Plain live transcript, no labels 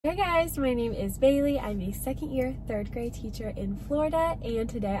Hey guys, my name is Bailey. I'm a second year, third grade teacher in Florida, and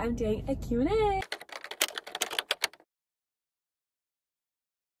today I'm doing a Q&A.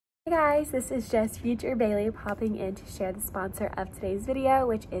 Hey guys, this is just future Bailey popping in to share the sponsor of today's video,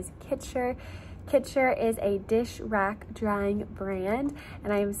 which is Kitsure. Kitsure is a dish rack drying brand,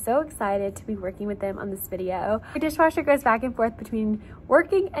 and I am so excited to be working with them on this video. My dishwasher goes back and forth between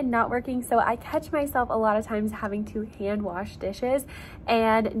working and not working, so I catch myself a lot of times having to hand wash dishes,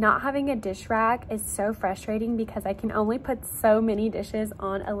 and not having a dish rack is so frustrating because I can only put so many dishes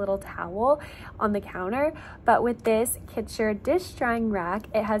on a little towel on the counter. But with this Kitsure dish drying rack,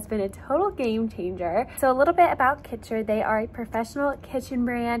 it has been a total game changer. So a little bit about Kitsure: they are a professional kitchen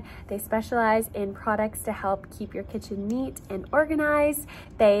brand. They specialize in products to help keep your kitchen neat and organized.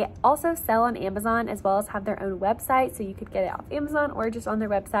 They also sell on Amazon as well as have their own website, so you could get it off Amazon or just on their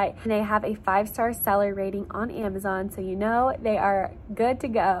website. And they have a 5-star seller rating on Amazon, so you know they are good to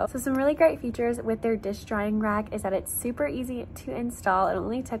go. So some really great features with their dish drying rack is that it's super easy to install. It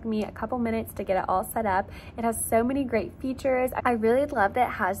only took me a couple minutes to get it all set up. It has so many great features. I really love that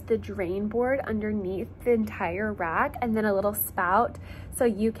it has the drain board underneath the entire rack and then a little spout, so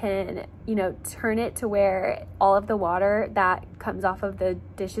you can, you know, turn it to where all of the water that comes off of the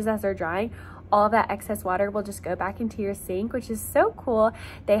dishes as they're drying, all of that excess water will just go back into your sink, which is so cool.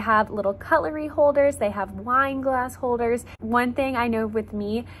 They have little cutlery holders, they have wine glass holders. One thing I know with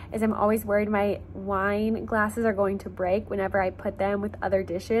me is I'm always worried my wine glasses are going to break whenever I put them with other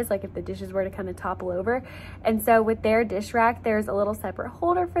dishes, like if the dishes were to kind of topple over. And so with their dish rack, there's a little separate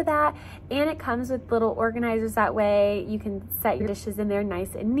holder for that, and it comes with little organizers. That way you can set your dishes in there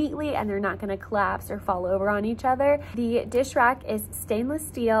nice and neatly, and they're not going to collapse or fall over on each other. The dish rack is stainless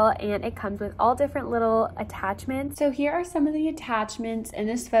steel, and it comes with all different little attachments. So here are some of the attachments. In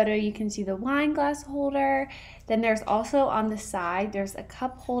this photo, you can see the wine glass holder. Then there's also on the side, there's a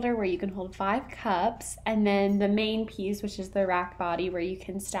cup holder where you can hold 5 cups. And then the main piece, which is the rack body, where you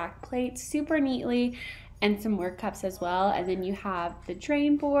can stack plates super neatly, and some more cups as well. And then you have the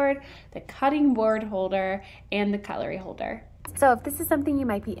drain board, the cutting board holder, and the cutlery holder. So if this is something you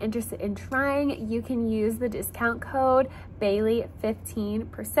might be interested in trying, you can use the discount code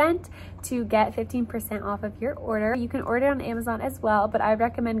Bailey15% to get 15% off of your order. You can order it on Amazon as well, but I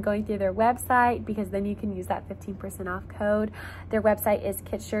recommend going through their website because then you can use that 15% off code. Their website is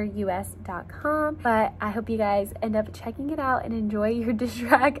kitsureus.com, but I hope you guys end up checking it out and enjoy your dish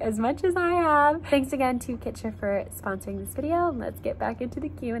rack as much as I have. Thanks again to Kitsure for sponsoring this video, and let's get back into the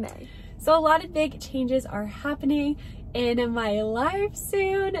Q&A. So a lot of big changes are happening in my life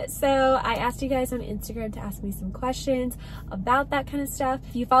soon, so I asked you guys on Instagram to ask me some questions about that kind of stuff.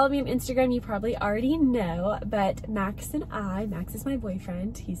 If you follow me on Instagram, you probably already know, but Max and I, Max is my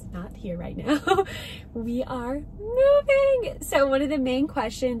boyfriend, he's not here right now, we are moving. So one of the main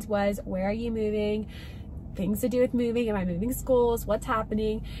questions was, where are you moving? Things to do with moving. Am I moving schools? What's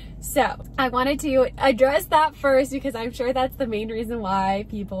happening? So I wanted to address that first because I'm sure that's the main reason why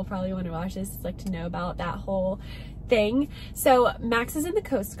people probably want to watch this, like to know about that whole thing. So Max is in the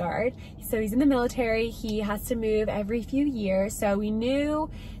Coast Guard, so he's in the military. He has to move every few years, so we knew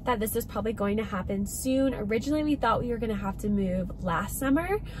that this was probably going to happen soon. Originally we thought we were going to have to move last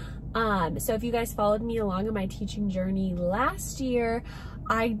summer. So if you guys followed me along on my teaching journey last year,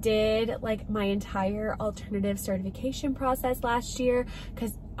 I did like my entire alternative certification process last year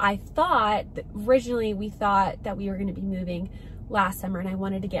because I thought originally we thought that we were going to be moving last summer, and I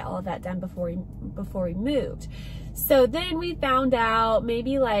wanted to get all of that done before we moved. So then we found out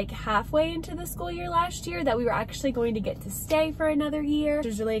maybe like halfway into the school year last year that we were actually going to get to stay for another year, which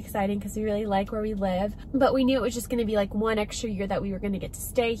was really exciting because we really like where we live. But we knew it was just going to be like one extra year that we were going to get to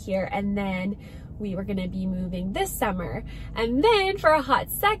stay here, and then we were going to be moving this summer. And then for a hot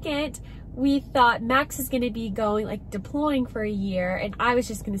second, we thought Max is going to be going, like, deploying for a year, and I was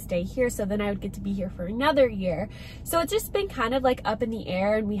just going to stay here, so then I would get to be here for another year. So it's just been kind of like up in the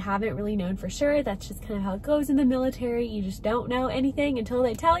air, and we haven't really known for sure. That's just kind of how it goes in the military. You just don't know anything until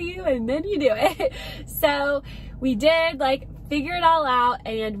they tell you, and then you do it. So we did like figure it all out,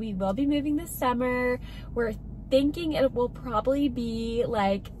 and we will be moving this summer. We're thinking it will probably be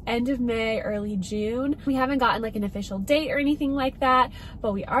like end of May, early June. We haven't gotten like an official date or anything like that,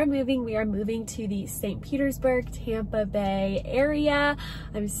 but we are moving. We are moving to the St. Petersburg, Tampa Bay area.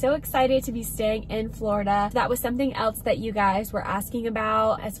 I'm so excited to be staying in Florida. That was something else that you guys were asking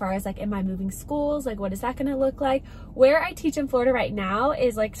about as far as like, am I moving schools? Like, what is that gonna look like? Where I teach in Florida right now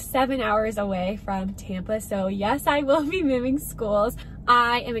is like 7 hours away from Tampa. So yes, I will be moving schools.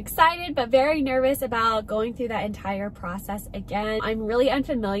 I am excited but very nervous about going through that entire process again. I'm really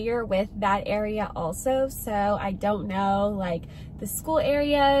unfamiliar with that area also, so I don't know like the school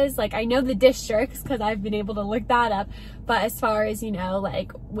areas. Like, I know the districts because I've been able to look that up, but as far as, you know,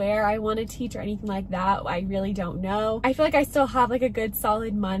 like where I want to teach or anything like that, I really don't know. I feel like I still have like a good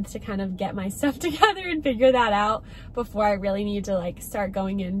solid month to kind of get my stuff together and figure that out before I really need to like start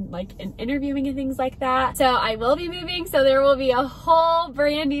going in like and interviewing and things like that. So I will be moving, so there will be a whole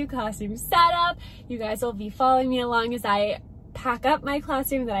brand new classroom setup. You guys will be following me along as I pack up my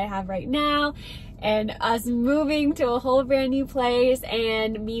classroom that I have right now, and us moving to a whole brand new place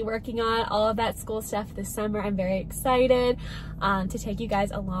and me working on all of that school stuff this summer. I'm very excited to take you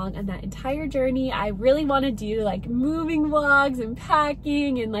guys along on that entire journey. I really want to do like moving vlogs and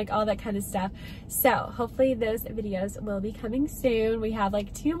packing and like all that kind of stuff. So hopefully those videos will be coming soon. We have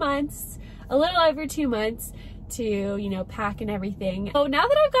like 2 months, a little over 2 months to, you know, pack and everything. So now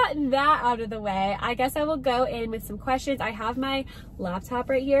that I've gotten that out of the way, I guess I will go in with some questions. I have my laptop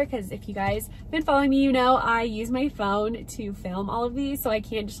right here because if you guys have been following me, you know I use my phone to film all of these, so I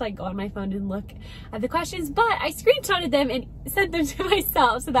can't just like go on my phone and look at the questions, but I screenshotted them and sent them to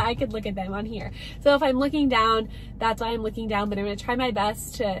myself so that I could look at them on here. So if I'm looking down, that's why I'm looking down, but I'm gonna try my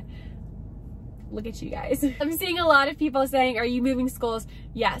best to look at you guys. I'm seeing a lot of people saying, are you moving schools?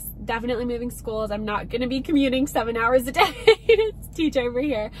 Yes, definitely moving schools. I'm not gonna be commuting 7 hours a day to teach over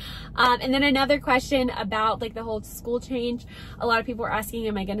here. And then another question about like the whole school change. A lot of people are asking,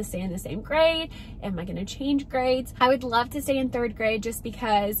 am I gonna stay in the same grade? Am I gonna change grades? I would love to stay in 3rd grade just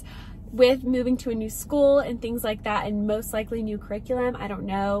because with moving to a new school and things like that, and most likely new curriculum, I don't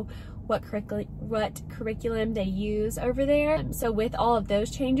know what curriculum they use over there. So with all of those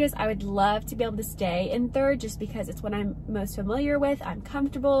changes, I would love to be able to stay in 3rd just because it's what I'm most familiar with. I'm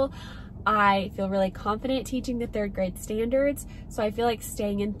comfortable. I feel really confident teaching the 3rd grade standards. So I feel like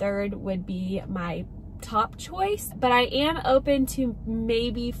staying in 3rd would be my top choice, but I am open to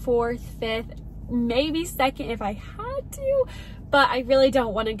maybe 4th, 5th, maybe 2nd if I had to, but I really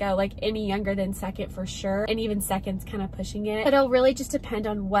don't want to go like any younger than 2nd for sure, and even 2nd's kind of pushing it. But it'll really just depend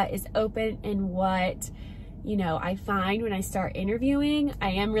on what is open and what, you know, I find when I start interviewing.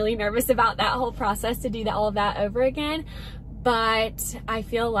 I am really nervous about that whole process to do all of that over again, but I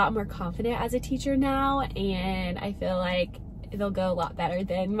feel a lot more confident as a teacher now, and I feel like it'll go a lot better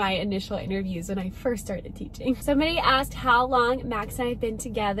than my initial interviews when I first started teaching. Somebody asked how long Max and I have been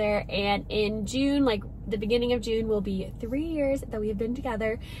together, and in June, like the beginning of June, will be 3 years that we have been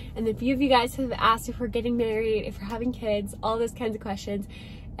together. And a few of you guys have asked if we're getting married, if we're having kids, all those kinds of questions.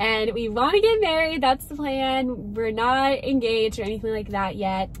 And we want to get married, that's the plan. We're not engaged or anything like that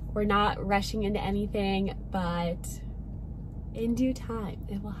yet. We're not rushing into anything, but in due time,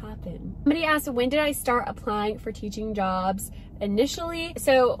 it will happen. Somebody asked, when did I start applying for teaching jobs initially?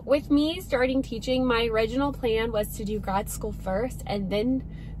 So with me starting teaching, my original plan was to do grad school first and then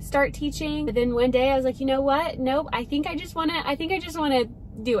start teaching. But then one day I was like, you know what? Nope, I think I just want to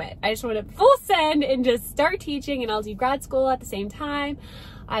do it. I just want to full send and just start teaching, and I'll do grad school at the same time.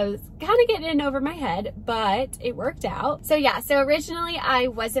 I was kind of getting in over my head, but it worked out. So yeah, so originally I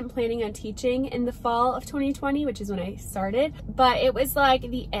wasn't planning on teaching in the fall of 2020, which is when I started, but it was like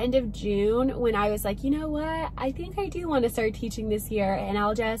the end of June when I was like, you know what? I think I do want to start teaching this year, and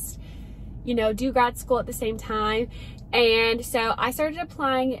I'll just, you know, do grad school at the same time. And so I started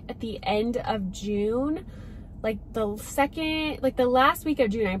applying at the end of June, like the last week of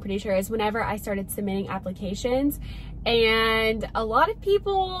June, I'm pretty sure, is whenever I started submitting applications. And a lot of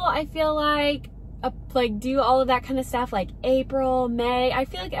people, I feel like do all of that kind of stuff like April, May. I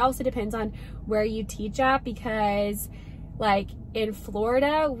feel like it also depends on where you teach at, because like in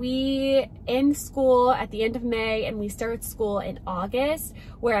Florida, we end school at the end of May and we start school in August,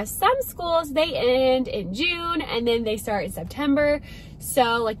 whereas some schools, they end in June and then they start in September.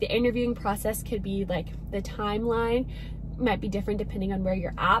 So like the interviewing process could be like, the timeline might be different depending on where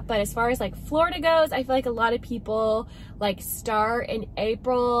you're at. But as far as like Florida goes, I feel like a lot of people like start in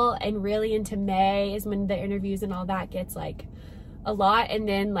April and really into May is when the interviews and all that gets like a lot, and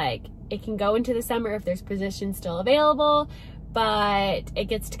then like it can go into the summer if there's positions still available, but it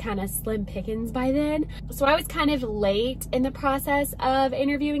gets to kind of slim pickings by then. So I was kind of late in the process of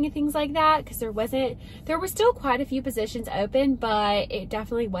interviewing and things like that, because there were still quite a few positions open, but it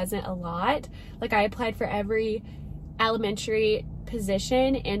definitely wasn't a lot. Like I applied for every elementary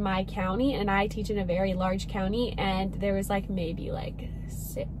position in my county, and I teach in a very large county, and there was like maybe like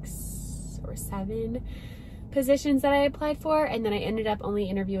 6 or 7 positions that I applied for, and then I ended up only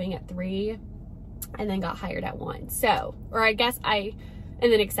interviewing at 3 and then got hired at 1. So, or I guess and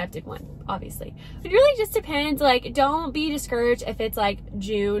then accepted 1, obviously. It really just depends. Like, don't be discouraged if it's like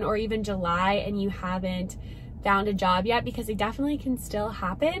June or even July and you haven't found a job yet, because it definitely can still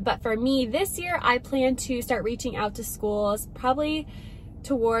happen. But for me this year, I plan to start reaching out to schools probably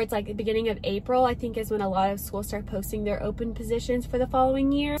towards like the beginning of April, I think is when a lot of schools start posting their open positions for the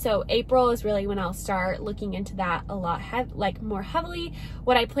following year. So April is really when I'll start looking into that a lot more heavily.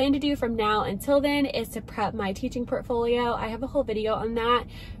 What I plan to do from now until then is to prep my teaching portfolio. I have a whole video on that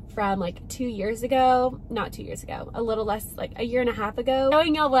from like 2 years ago, not 2 years ago, a little less, like a year and a half ago,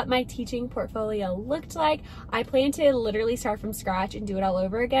 showing y'all what my teaching portfolio looked like. I plan to literally start from scratch and do it all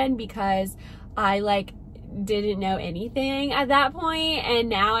over again, because I like didn't know anything at that point, and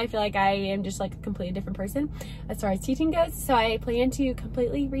now I feel like I am just like a completely different person as far as teaching goes. So I plan to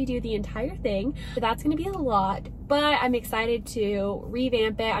completely redo the entire thing. So that's going to be a lot, but I'm excited to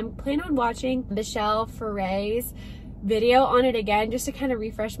revamp it. I'm planning on watching Michelle Ferre's video on it again, just to kind of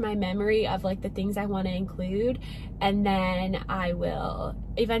refresh my memory of like the things I want to include. And then I will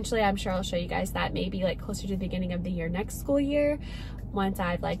eventually, I'm sure I'll show you guys that maybe like closer to the beginning of the year, next school year, once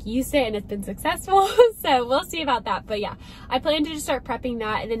I've like used it and it's been successful. So we'll see about that. But yeah, I plan to just start prepping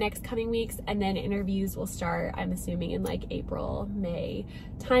that in the next coming weeks, and then interviews will start, I'm assuming, in like April, May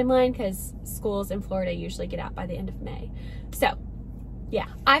timeline, because schools in Florida usually get out by the end of May. So yeah,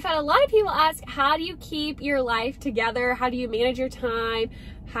 I've had a lot of people ask, how do you keep your life together? How do you manage your time?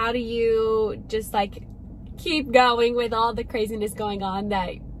 How do you just like keep going with all the craziness going on?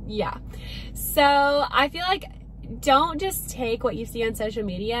 That, yeah. So I feel like, don't just take what you see on social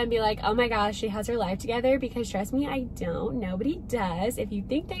media and be like, oh my gosh, she has her life together, because trust me, I don't. Nobody does. If you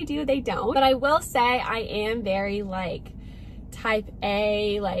think they do, they don't. But I will say I am very like type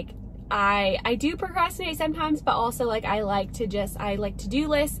A, like I do procrastinate sometimes, but also like I like to-do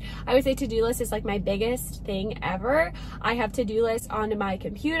lists. I would say to-do list is like my biggest thing ever. I have to-do lists on my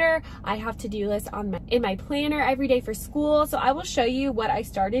computer. I have to-do lists in my planner every day for school. So I will show you what I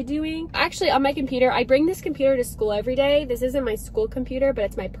started doing. Actually, on my computer, I bring this computer to school every day. This isn't my school computer, but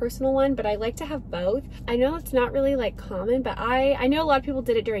it's my personal one, but I like to have both. I know it's not really like common, but I know a lot of people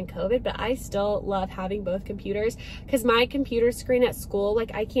did it during COVID, but I still love having both computers, because my computer screen at school,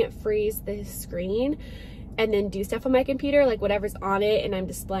 like I can't freeze the screen and then do stuff on my computer. Like whatever's on it and I'm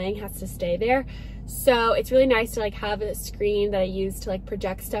displaying has to stay there. So it's really nice to like have a screen that I use to like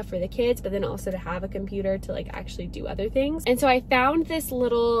project stuff for the kids, but then also to have a computer to like actually do other things. And so I found this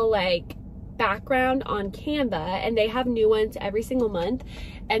little like background on Canva, and they have new ones every single month.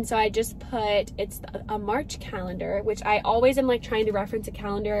 And so I just put, it's a March calendar, which I always am like trying to reference a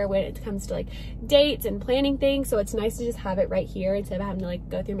calendar when it comes to like dates and planning things. So it's nice to just have it right here instead of having to like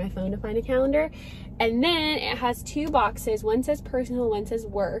go through my phone to find a calendar. And then it has two boxes. One says personal, one says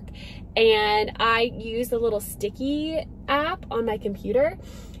work. And I use the little sticky app on my computer.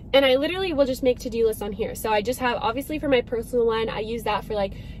 And I literally will just make to-do lists on here. So I just have, obviously for my personal one, I use that for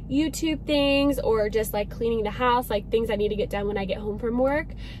like YouTube things, or just like cleaning the house, like things I need to get done when I get home from work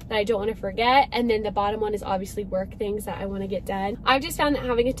that I don't want to forget. And then the bottom one is obviously work things that I want to get done. I've just found that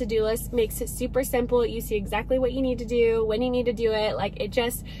having a to-do list makes it super simple. You see exactly what you need to do, when you need to do it. Like it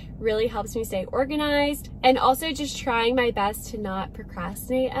just really helps me stay organized, and also just trying my best to not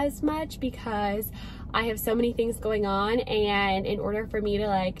procrastinate as much, because I have so many things going on, and in order for me to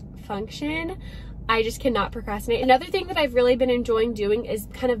like function, I just cannot procrastinate. Another thing that I've really been enjoying doing is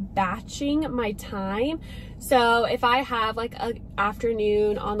kind of batching my time. So if I have like an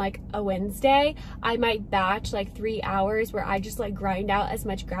afternoon on like a Wednesday, I might batch like 3 hours where I just like grind out as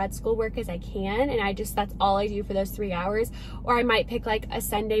much grad school work as I can, and that's all I do for those 3 hours. Or I might pick like a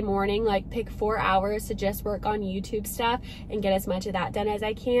Sunday morning, like pick 4 hours to just work on YouTube stuff and get as much of that done as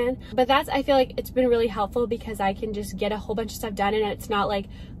I can. But I feel like it's been really helpful, because I can just get a whole bunch of stuff done, and it's not like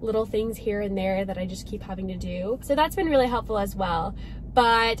little things here and there that I just keep having to do. So that's been really helpful as well.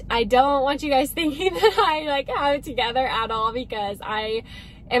 But I don't want you guys thinking that I like have it together at all, because I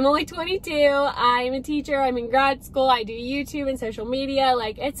am only 22. I'm a teacher. I'm in grad school. I do YouTube and social media.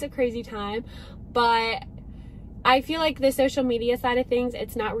 Like it's a crazy time, but I feel like the social media side of things,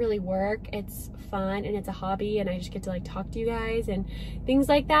 it's not really work. It's fun and it's a hobby, and I just get to like talk to you guys and things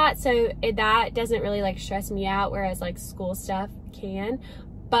like that. So that doesn't really like stress me out, whereas like school stuff can.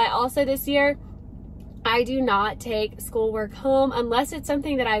 But also this year, I do not take schoolwork home unless it's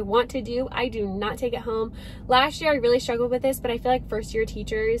something that I want to do. I do not take it home. Last year I really struggled with this, but I feel like first year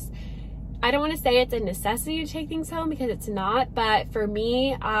teachers, I don't want to say it's a necessity to take things home, because it's not, but for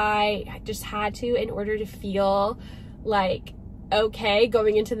me, I just had to in order to feel like okay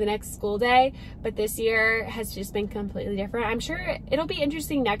going into the next school day. But this year has just been completely different. I'm sure it'll be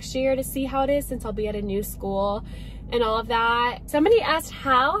interesting next year to see how it is, since I'll be at a new school and all of that. Somebody asked,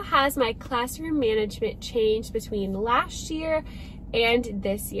 how has my classroom management changed between last year and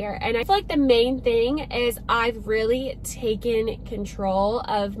this year. And I feel like the main thing is I've really taken control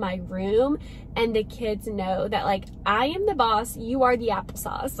of my room, and the kids know that like I am the boss, you are the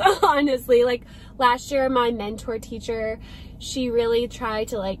applesauce. Honestly, like last year my mentor teacher, she really tried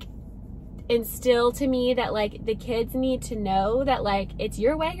to like instill to me that like the kids need to know that like it's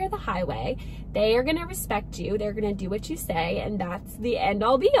your way or the highway. They are gonna respect you, they're gonna do what you say, and that's the end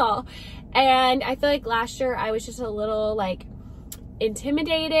all be all. And I feel like last year I was just a little like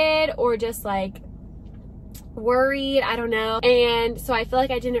intimidated or just like worried, I don't know. And so I feel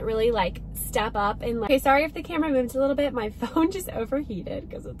like I didn't really like step up and like, okay, sorry if the camera moves a little bit, my phone just overheated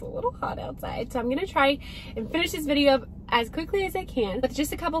because it's a little hot outside. So I'm gonna try and finish this video up as quickly as I can with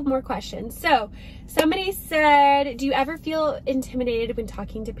just a couple more questions. So somebody said, do you ever feel intimidated when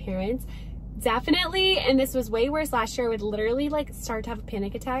talking to parents? Definitely. And this was way worse last year. I would literally like start to have a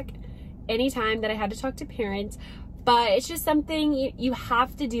panic attack anytime that I had to talk to parents. But it's just something you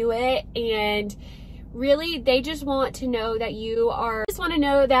have to do it. And really, they just want to know that you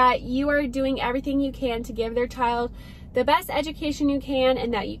are doing everything you can to give their child the best education you can,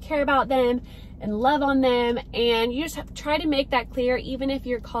 and that you care about them and love on them. And you just have to try to make that clear, even if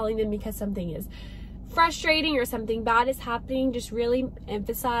you're calling them because something is frustrating or something bad is happening. Just really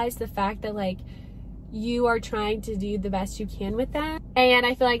emphasize the fact that like you are trying to do the best you can with them. And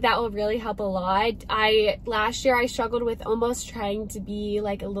I feel like that will really help a lot. Last year I struggled with almost trying to be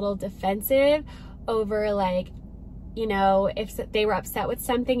like a little defensive over like, you know, if they were upset with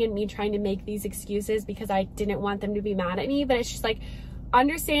something and me trying to make these excuses because I didn't want them to be mad at me. But it's just like,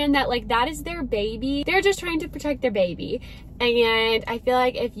 understand that like that is their baby. They're just trying to protect their baby. And I feel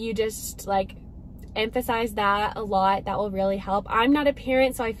like if you just like emphasize that a lot, that will really help. I'm not a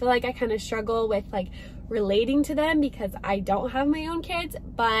parent, so I feel like I kind of struggle with like relating to them because I don't have my own kids,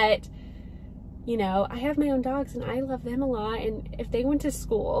 but you know, I have my own dogs and I love them a lot. And if they went to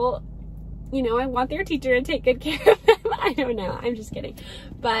school, you know, I want their teacher to take good care of them. I don't know, I'm just kidding.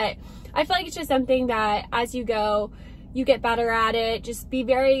 But I feel like it's just something that as you go, you get better at it. Just be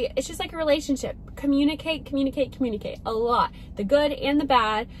very, it's just like a relationship. Communicate a lot, the good and the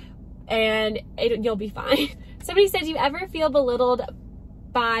bad, and you'll be fine. Somebody said, do you ever feel belittled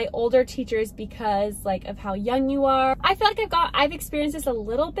by older teachers because like of how young you are? I feel like I've experienced this a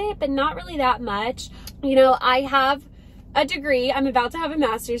little bit, but not really that much. You know, I have a degree. I'm about to have a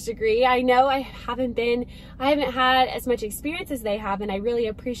master's degree. I know I haven't had as much experience as they have, and I really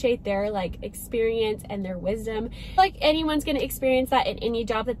appreciate their like experience and their wisdom. Like anyone's going to experience that in any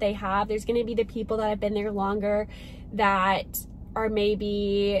job that they have. There's going to be the people that have been there longer that are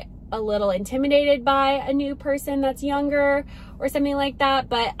maybe a little intimidated by a new person that's younger or something like that.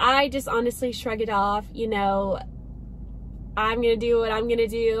 But I just honestly shrug it off. You know, I'm going to do what I'm going to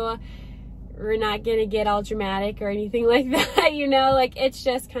do. We're not going to get all dramatic or anything like that, you know, like it's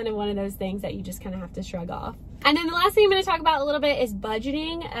just kind of one of those things that you just kind of have to shrug off. And then the last thing I'm going to talk about a little bit is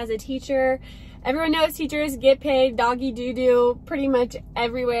budgeting as a teacher. Everyone knows teachers get paid doggy doo-doo pretty much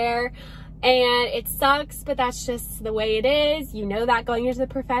everywhere. And it sucks, but that's just the way it is. You know that going into the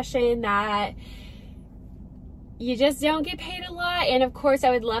profession that you just don't get paid a lot. And of course, I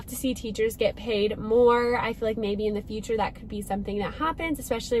would love to see teachers get paid more. I feel like maybe in the future that could be something that happens,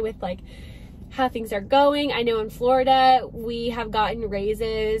 especially with like how things are going. I know in Florida, we have gotten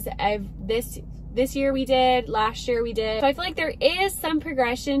raises. This year we did, last year we did. So I feel like there is some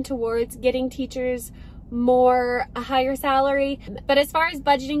progression towards getting teachers a higher salary. But as far as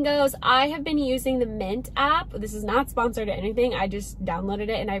budgeting goes, I have been using the Mint app. This is not sponsored or anything. I just downloaded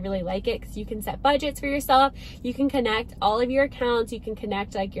it and I really like it because you can set budgets for yourself. You can connect all of your accounts. You can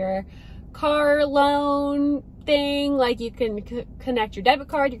connect like your car loan thing, like you can connect your debit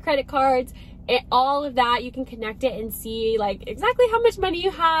card, your credit cards, all of that. You can connect it and see like exactly how much money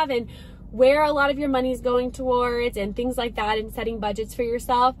you have and where a lot of your money is going towards and things like that, and setting budgets for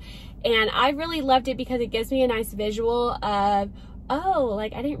yourself. And I really loved it because it gives me a nice visual of, oh,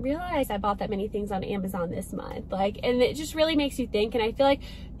 like I didn't realize I bought that many things on Amazon this month. Like, and it just really makes you think. And I feel like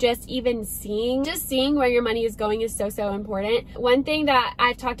just seeing where your money is going is so important. One thing that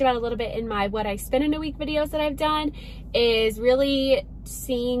I've talked about a little bit in my what I spend in a week videos that I've done is really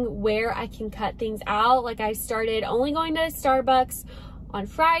seeing where I can cut things out. Like I started only going to Starbucks on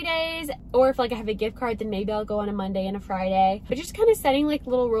Fridays, or if like I have a gift card, then maybe I'll go on a Monday and a Friday. But just kind of setting like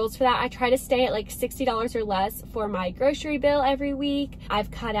little rules for that. I try to stay at like $60 or less for my grocery bill every week. I've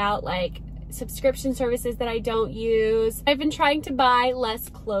cut out like subscription services that I don't use. I've been trying to buy less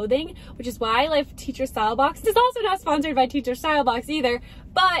clothing, which is why I love Teacher Style Box. It's also not sponsored by Teacher Style Box either,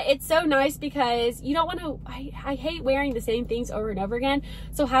 but it's so nice because you don't want to, I hate wearing the same things over and over again.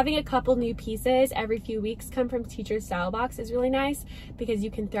 So having a couple new pieces every few weeks come from Teacher Style Box is really nice because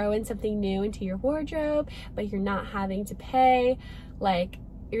you can throw in something new into your wardrobe, but you're not having to pay, like,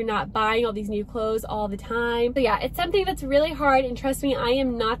 you're not buying all these new clothes all the time. So yeah, it's something that's really hard, and trust me, I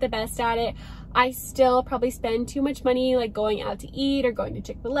am not the best at it. I still probably spend too much money like going out to eat or going to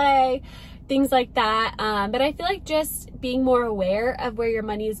Chick-fil-A, things like that. But I feel like just being more aware of where your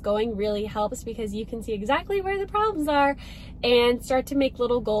money is going really helps because you can see exactly where the problems are and start to make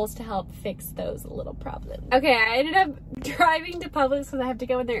little goals to help fix those little problems. Okay, I ended up driving to Publix because I have to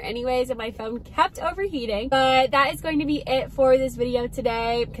go in there anyways, and my phone kept overheating. But that is going to be it for this video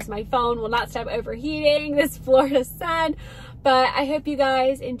today because my phone will not stop overheating this Florida sun. But I hope you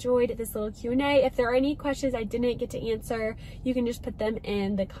guys enjoyed this little Q&A. If there are any questions I didn't get to answer, you can just put them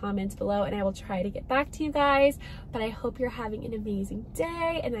in the comments below and I will try to get back to you guys. But I hope you're having an amazing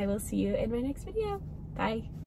day, and I will see you in my next video. Bye.